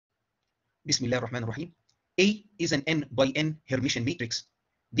Bismillah ar-Rahman ar-Rahim. A is an n by n Hermitian matrix.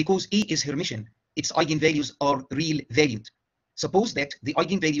 Because A is Hermitian, its eigenvalues are real valued. Suppose that the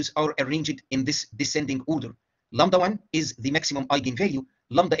eigenvalues are arranged in this descending order. Lambda 1 is the maximum eigenvalue,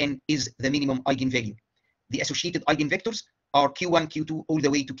 lambda n is the minimum eigenvalue. The associated eigenvectors are q1, q2, all the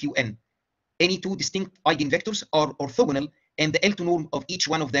way to qn. Any two distinct eigenvectors are orthogonal, and the L2 norm of each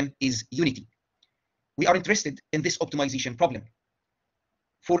one of them is unity. We are interested in this optimization problem.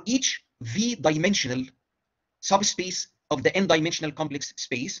 For each v-dimensional subspace of the n-dimensional complex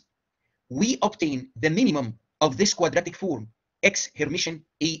space, we obtain the minimum of this quadratic form x Hermitian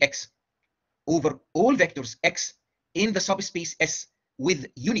ax over all vectors x in the subspace S with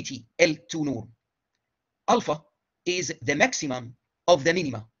unity L2 norm. Alpha is the maximum of the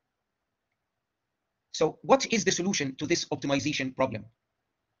minima. So what is the solution to this optimization problem?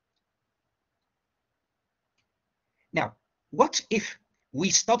 Now, what if we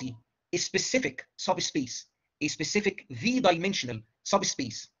study a specific subspace, a specific v-dimensional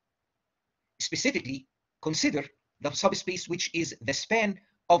subspace? Specifically, consider the subspace which is the span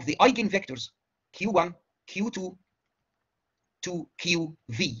of the eigenvectors q1, q2 to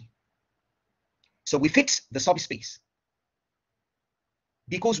qv. So we fix the subspace.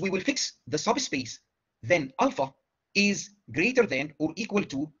 Because we will fix the subspace, then alpha is greater than or equal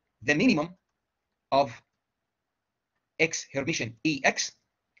to the minimum of x Hermitian ax.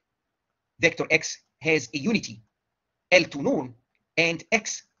 Vector x has a unity L2 norm, and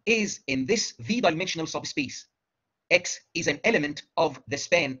x is in this v-dimensional subspace. X is an element of the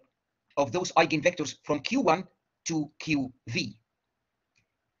span of those eigenvectors from q1 to qv.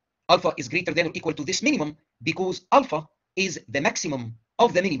 Alpha is greater than or equal to this minimum because alpha is the maximum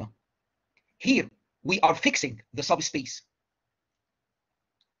of the minima. Here we are fixing the subspace.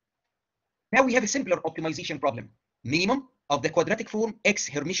 Now we have a simpler optimization problem. Minimum of the quadratic form x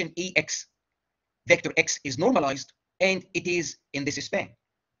Hermitian ax. Vector x is normalized and it is in this span.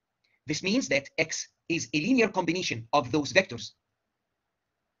 This means that x is a linear combination of those vectors.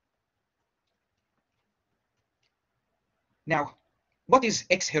 Now, what is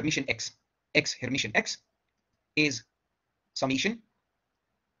x Hermitian x? X Hermitian x is summation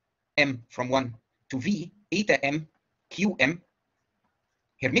m from 1 to v eta m qm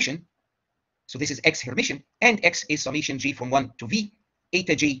Hermitian. So this is x Hermitian, and x is summation j from 1 to v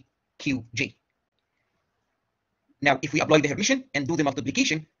eta j qj. Now, if we apply the Hermitian and do the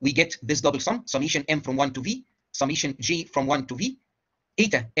multiplication, we get this double sum, summation m from 1 to v, summation j from 1 to v,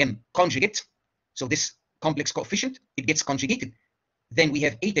 eta m conjugate. So this complex coefficient, it gets conjugated. Then we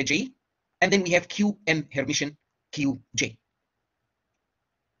have eta j, and then we have qm Hermitian qj.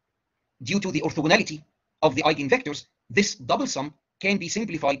 Due to the orthogonality of the eigenvectors, this double sum can be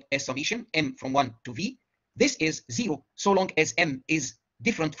simplified as summation m from 1 to v. This is 0 so long as m is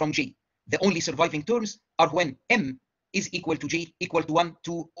different from j. The only surviving terms are when m is equal to j equal to 1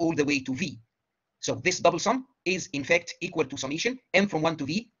 to all the way to v. So this double sum is in fact equal to summation m from 1 to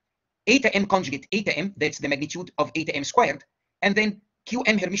v, eta m conjugate eta m, that's the magnitude of eta m squared, and then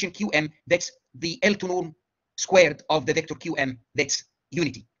qm Hermitian qm, that's the L2 norm squared of the vector qm, that's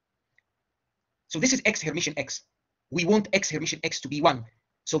unity. So this is x Hermitian x. We want x Hermitian x to be 1.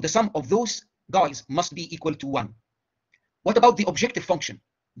 So the sum of those guys must be equal to 1. What about the objective function?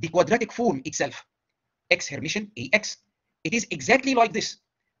 The quadratic form itself, x Hermitian ax. It is exactly like this,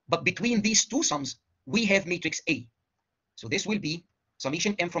 but between these two sums, we have matrix A. So this will be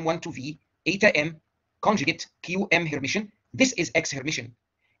summation m from 1 to v, eta m conjugate qm Hermitian. This is x Hermitian.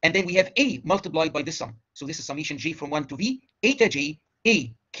 And then we have A multiplied by this sum. So this is summation j from 1 to v, eta j,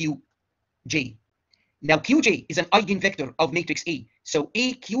 a qj. Now qj is an eigenvector of matrix A. So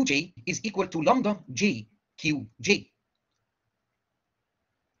a qj is equal to lambda j qj.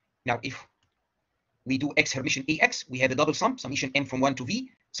 Now if we do x Hermitian ax, we have a double sum, summation m from 1 to v,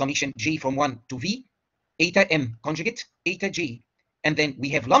 summation j from 1 to v, eta m conjugate, eta j, and then we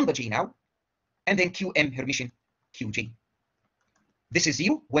have lambda j now, and then qm Hermitian qj. This is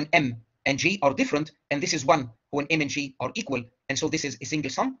 0 when m and j are different, and this is 1 when m and j are equal, and so this is a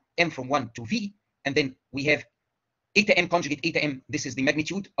single sum, m from 1 to v, and then we have eta m conjugate eta m, this is the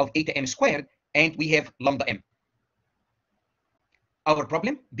magnitude of eta m squared, and we have lambda m. Our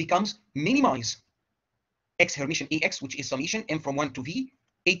problem becomes minimize x Hermitian ax, which is summation m from 1 to v,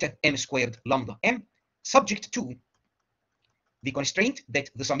 eta m squared lambda m, subject to the constraint that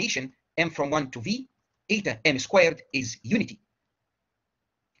the summation m from 1 to v, eta m squared is unity.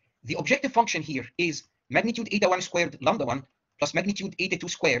 The objective function here is magnitude eta 1 squared lambda 1 plus magnitude eta 2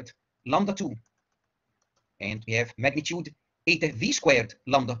 squared lambda 2. And we have magnitude eta v squared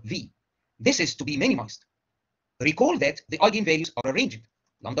lambda v. This is to be minimized. Recall that the eigenvalues are arranged.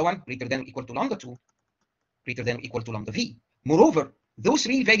 lambda 1 greater than or equal to lambda 2 greater than or equal to lambda v. Moreover, those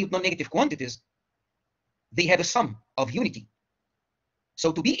real valued non-negative quantities, they have a sum of unity.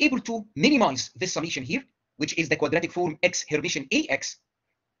 So to be able to minimize this summation here, which is the quadratic form x Hermitian ax,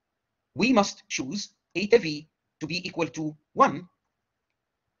 we must choose eta v to be equal to 1,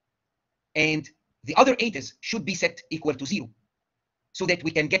 and the other etas should be set equal to 0, so that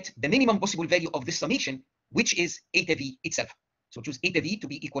we can get the minimum possible value of this summation, which is eta v itself. So choose eta v to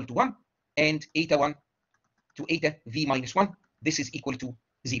be equal to 1, and eta 1 to eta v minus 1. This is equal to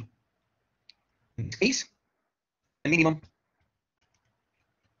 0. In this case, the minimum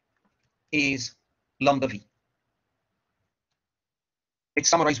is lambda v. Let's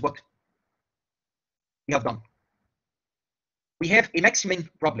summarize what we have done. We have a maximum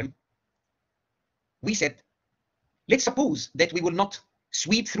problem. We said, let's suppose that we will not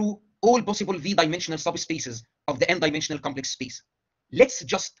sweep through all possible v-dimensional subspaces of the n-dimensional complex space. Let's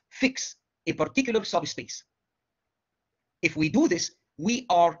just fix a particular subspace. If we do this, we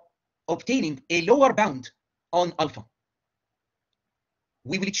are obtaining a lower bound on alpha.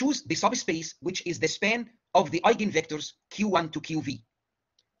 We will choose the subspace which is the span of the eigenvectors q1 to qv.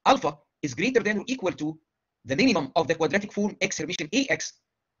 Alpha is greater than or equal to the minimum of the quadratic form x Hermitian ax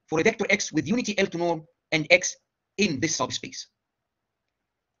for a vector x with unity L to norm and x in this subspace.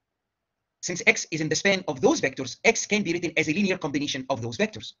 Since x is in the span of those vectors, x can be written as a linear combination of those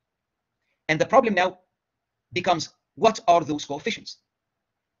vectors. And the problem now becomes, what are those coefficients?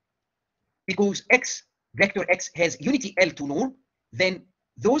 Because x, vector x, has unity L to norm, then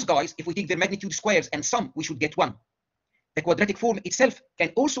those guys, if we take their magnitude squares and sum, we should get 1. The quadratic form itself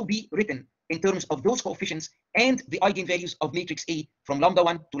can also be written in terms of those coefficients and the eigenvalues of matrix A from lambda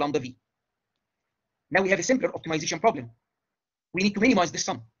 1 to lambda v. Now we have a simpler optimization problem. We need to minimize this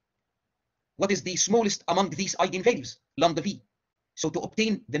sum. What is the smallest among these eigenvalues? Lambda v. So to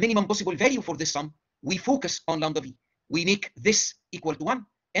obtain the minimum possible value for this sum, we focus on lambda v. We make this equal to 1,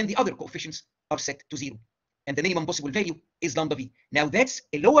 and the other coefficients are set to 0. And the minimum possible value is lambda v. Now that's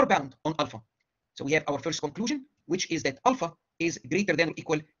a lower bound on alpha. So we have our first conclusion, which is that alpha is greater than or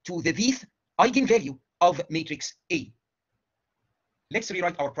equal to the vth eigenvalue of matrix A. Let's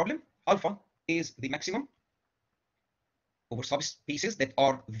rewrite our problem. Alpha is the maximum over subspaces that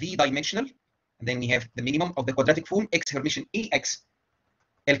are v-dimensional. And then we have the minimum of the quadratic form x Hermitian ax.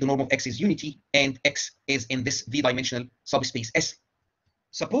 L to norm of x is unity, and x is in this v-dimensional subspace S.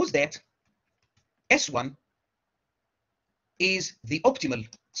 Suppose that S1 is the optimal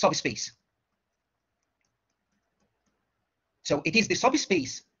subspace. So it is the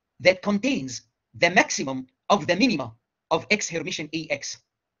subspace that contains the maximum of the minima of x Hermitian ax.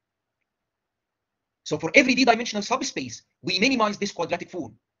 So for every d-dimensional subspace, we minimize this quadratic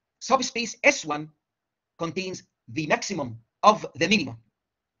form. Subspace S1 contains the maximum of the minima.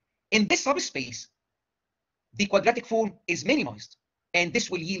 In this subspace, the quadratic form is minimized, and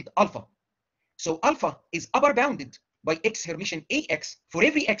this will yield alpha. So alpha is upper bounded by x Hermitian ax for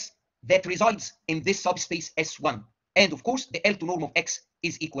every x that resides in this subspace S1. And of course, the L to norm of x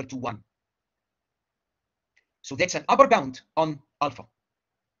is equal to 1. So that's an upper bound on alpha.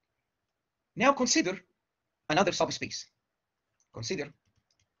 Now consider another subspace. Consider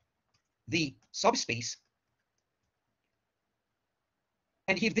the subspace.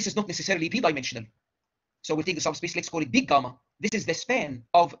 And here, this is not necessarily v-dimensional. So we'll take the subspace, let's call it big gamma. This is the span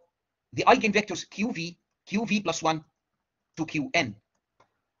of the eigenvectors qv plus 1 to qn.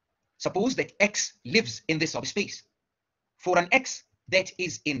 Suppose that x lives in this subspace. For an x that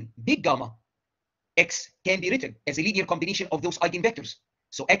is in big gamma, x can be written as a linear combination of those eigenvectors.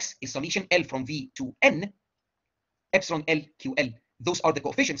 So x is summation L from v to n, epsilon L ql. Those are the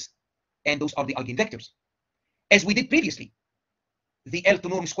coefficients, and those are the eigenvectors. As we did previously, the L to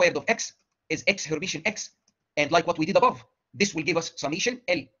norm squared of x is x Hermitian x, and like what we did above, this will give us summation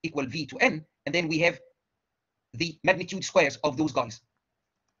L equal v to n, and then we have the magnitude squares of those guys.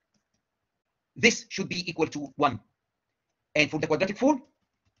 This should be equal to 1. And for the quadratic form,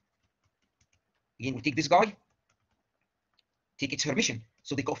 again, we take this guy, take its Hermitian.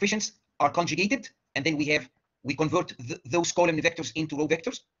 So the coefficients are conjugated, and then we convert those column vectors into row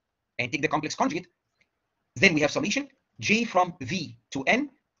vectors, and take the complex conjugate. Then we have summation j from v to n,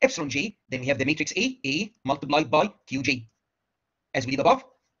 epsilon j. Then we have the matrix A multiplied by qj. As we did above,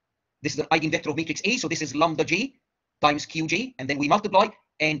 this is an eigenvector of matrix A, so this is lambda j times qj, and then we multiply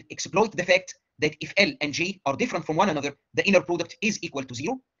and exploit the fact that if L and J are different from one another, the inner product is equal to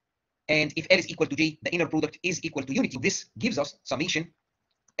 0. And if L is equal to J, the inner product is equal to unity. This gives us summation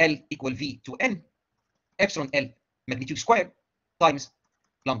L equal V to N, epsilon L magnitude squared times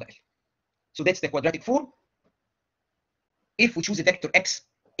lambda L. So that's the quadratic form. If we choose a vector x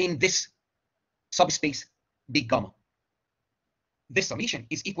in this subspace big gamma. This summation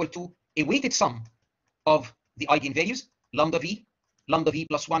is equal to a weighted sum of the eigenvalues lambda v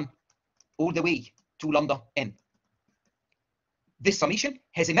plus 1 all the way to lambda n. This summation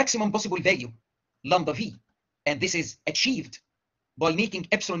has a maximum possible value lambda v, and this is achieved by making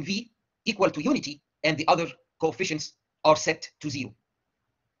epsilon v equal to unity and the other coefficients are set to 0.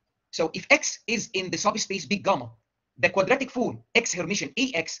 So if x is in the subspace big gamma, the quadratic form x Hermitian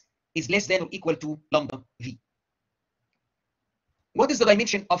ax is less than or equal to lambda v. What is the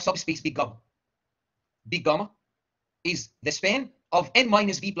dimension of subspace big gamma? Big gamma is the span of n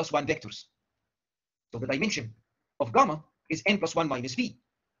minus v plus 1 vectors. So the dimension of gamma is n plus 1 minus v.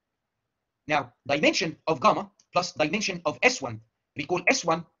 Now, dimension of gamma plus dimension of S1. Recall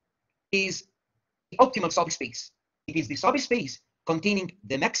S1 is the optimal subspace. It is the subspace containing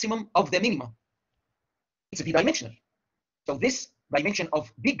the maximum of the minima. It's v-dimensional. So this dimension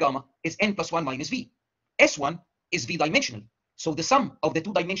of big gamma is n plus 1 minus v. S1 is v-dimensional. So the sum of the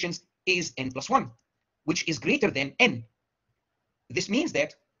two dimensions is n plus 1, which is greater than n. This means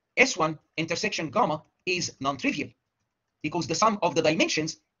that S1 intersection gamma is non-trivial because the sum of the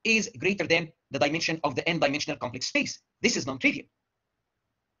dimensions is greater than the dimension of the n-dimensional complex space. This is non-trivial.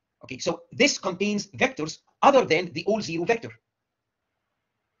 Okay, so this contains vectors other than the all zero vector.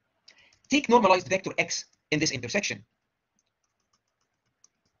 Take normalized vector x in this intersection.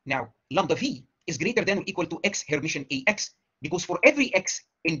 Now, lambda v is greater than or equal to x Hermitian ax, because for every x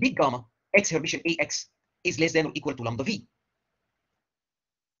in big gamma, x Hermitian ax is less than or equal to lambda v.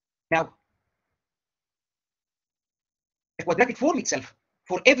 Now, the quadratic form itself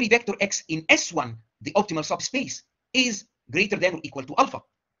for every vector x in S1, the optimal subspace, is greater than or equal to alpha.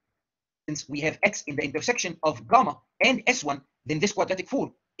 Since we have x in the intersection of gamma and S1, then this quadratic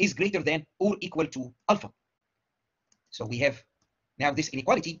form is greater than or equal to alpha. So we have now this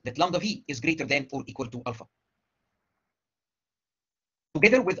inequality that lambda v is greater than or equal to alpha.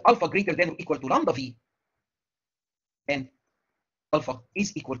 Together with alpha greater than or equal to lambda v, and alpha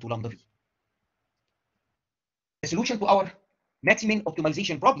is equal to lambda v. The solution to our maximum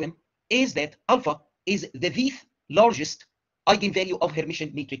optimization problem is that alpha is the vth largest eigenvalue of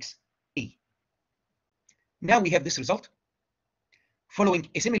Hermitian matrix A. Now we have this result. Following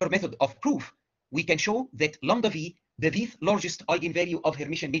a similar method of proof, we can show that lambda v, the vth largest eigenvalue of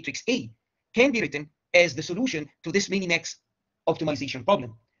Hermitian matrix A, can be written as the solution to this minimax optimization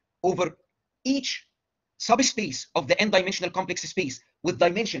problem over each subspace of the n-dimensional complex space with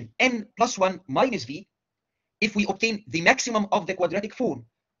dimension n plus 1 minus v. If we obtain the maximum of the quadratic form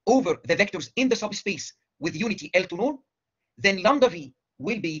over the vectors in the subspace with unity L to norm, then lambda v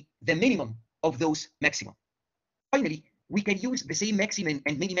will be the minimum of those maxima. Finally, we can use the same maximum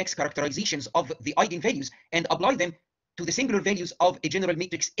and minimax characterizations of the eigenvalues and apply them to the singular values of a general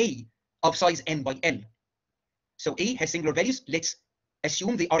matrix A of size n by L. So A has singular values. Let's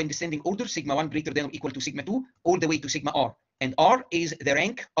assume they are in descending order, sigma 1 greater than or equal to sigma 2, all the way to sigma r. And R is the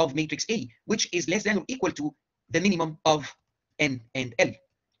rank of matrix A, which is less than or equal to the minimum of n and L.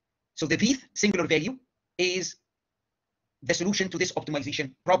 So the vth singular value is the solution to this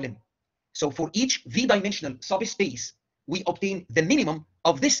optimization problem. So for each v-dimensional subspace, we obtain the minimum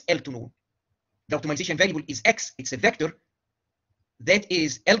of this L to norm. The optimization variable is x. It's a vector that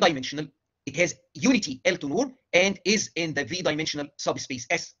is L-dimensional. It has unity L to norm and is in the v-dimensional subspace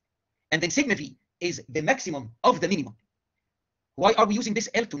S. And then sigma v is the maximum of the minimum. Why are we using this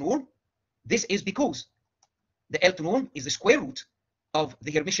L to norm? This is because the L to norm is the square root of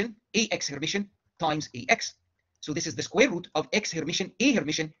the Hermitian ax Hermitian times ax. So this is the square root of x Hermitian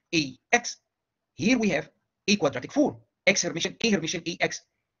ax. Here we have a quadratic form, x Hermitian ax.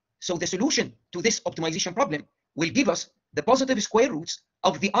 So the solution to this optimization problem will give us the positive square roots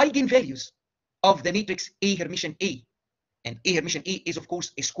of the eigenvalues of the matrix A Hermitian A. And A Hermitian A is, of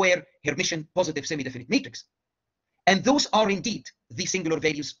course, a square Hermitian positive semi-definite matrix. And those are indeed the singular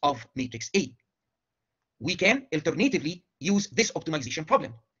values of matrix A. We can alternatively use this optimization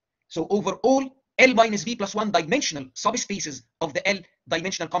problem. So over all L minus V plus 1 dimensional subspaces of the L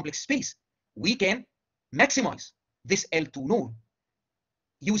dimensional complex space, we can maximize this L2 norm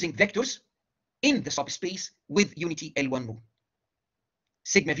using vectors in the subspace with unity L1 norm.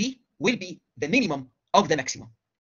 Sigma V will be the minimum of the maximum.